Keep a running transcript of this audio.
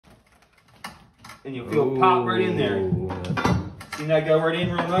and you'll feel it pop right in there. See that go right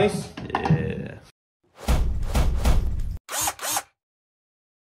in real nice? Yeah.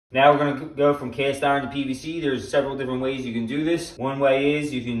 Now we're gonna go from cast iron to PVC. There's several different ways you can do this. One way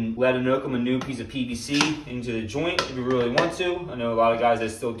is you can let a hook 'em a new piece of PVC into the joint if you really want to. I know a lot of guys that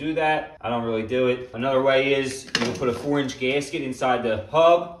still do that. I don't really do it. Another way is you can put a 4-inch gasket inside the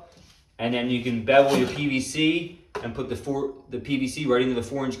hub, and then you can bevel your PVC and put the PVC right into the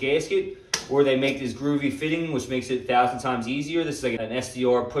 4-inch gasket. Or they make this groovy fitting, which makes it 1,000 times easier. This is like an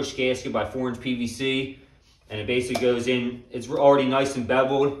SDR push gasket by 4-inch PVC. And it basically goes in, it's already nice and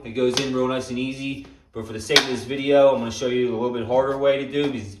beveled. It goes in real nice and easy. But for the sake of this video, I'm gonna show you a little bit harder way to do,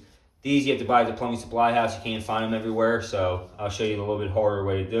 because these you have to buy at the plumbing supply house. You can't find them everywhere. So I'll show you a little bit harder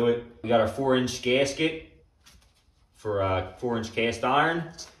way to do it. We got our 4-inch gasket for 4-inch cast iron.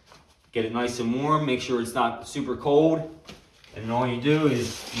 Get it nice and warm, make sure it's not super cold. And then all you do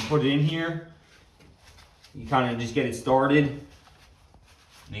is you put it in here. You kind of just get it started. And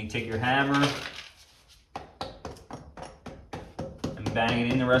then you take your hammer and bang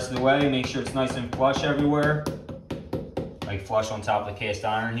it in the rest of the way. Make sure it's nice and flush everywhere. Like flush on top of the cast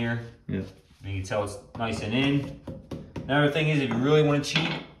iron here. Yeah. And you can tell it's nice and in. Another thing is, if you really want to cheat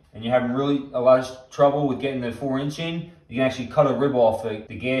and you're having really a lot of trouble with getting the 4-inch in, you can actually cut a rib off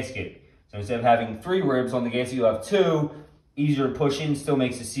the gasket. So instead of having 3 ribs on the gasket, you'll have 2. Easier to push in, still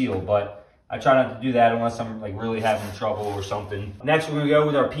makes a seal, but I try not to do that unless I'm like really having trouble or something. Next, we're gonna go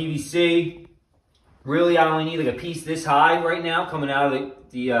with our PVC. Really, I only need like a piece this high right now coming out of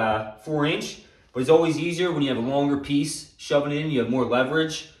the 4-inch, but it's always easier when you have a longer piece shoving it in. You have more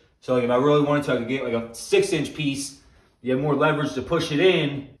leverage. So like if I really wanted to, I could get like a 6-inch piece. You have more leverage to push it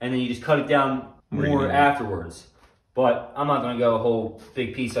in, and then you just cut it down more afterwards. But I'm not gonna go a whole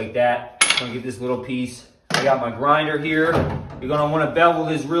big piece like that. I'm gonna get this little piece. I got my grinder here. You're gonna wanna bevel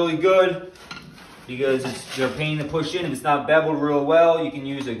this really good because they're a pain to push in. If it's not beveled real well, you can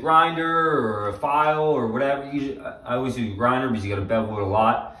use a grinder or a file or whatever. I always use a grinder because you gotta bevel it a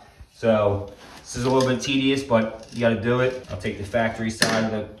lot. So this is a little bit tedious, but you gotta do it. I'll take the factory side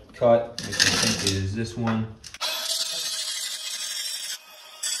of the cut, which I think is this one.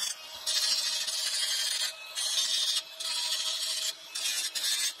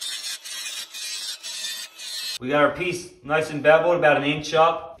 We got our piece nice and beveled, about 1 inch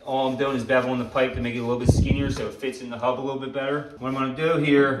up. All I'm doing is beveling the pipe to make it a little bit skinnier so it fits in the hub a little bit better. What I'm gonna do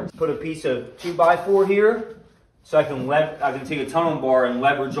here is put a piece of 2x4 here so I can take a tunnel bar and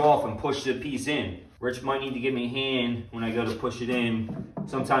leverage off and push the piece in. Rich might need to give me a hand when I go to push it in.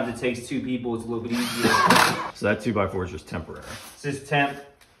 Sometimes it takes 2 people, it's a little bit easier. So that 2x4 is just temporary. It's just temp.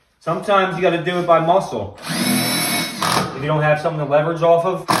 Sometimes you gotta do it by muscle. If you don't have something to leverage off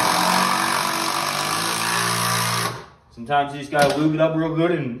of, sometimes you just gotta lube it up real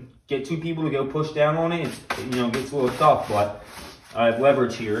good and get 2 people to go push down on it. It gets a little tough, but I have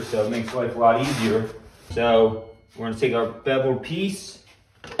leverage here, so it makes life a lot easier. So we're gonna take our beveled piece.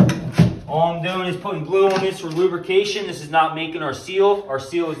 All I'm doing is putting glue on this for lubrication. This is not making our seal. Our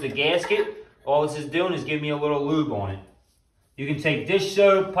seal is the gasket. All this is doing is giving me a little lube on it. You can take dish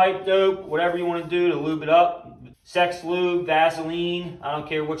soap, pipe dope, whatever you want to do to lube it up. Sex lube, Vaseline, I don't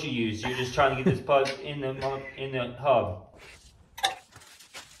care what you use. You're just trying to get this pipe in the hub.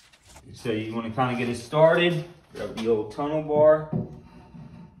 So you want to kind of get it started. Grab the old tunnel bar.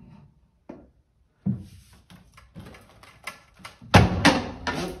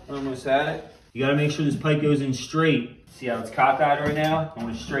 Almost had it. You got to make sure this pipe goes in straight. See how it's cockeyed right now? I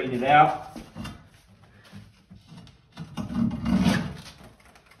want to straighten it out.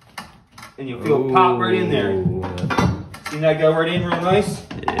 And you'll feel it pop right in there. See that go right in real nice?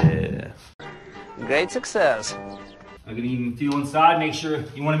 Yeah. Great success. I can even feel inside.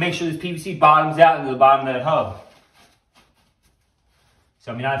 You want to make sure this PVC bottoms out into the bottom of that hub.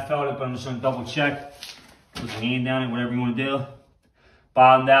 So I mean, I felt it, but I'm just going to double check. Put your hand down it, whatever you want to do.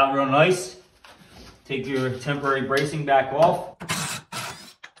 Bottomed out real nice. Take your temporary bracing back off.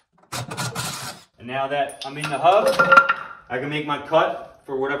 And now that I'm in the hub, I can make my cut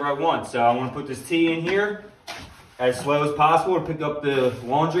for whatever I want. So I want to put this T in here as slow as possible to pick up the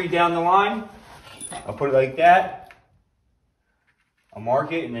laundry down the line. I'll put it like that. I'll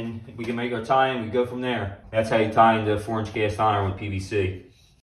mark it, and then we can make our tie and we go from there. That's how you tie into 4-inch cast iron with PVC.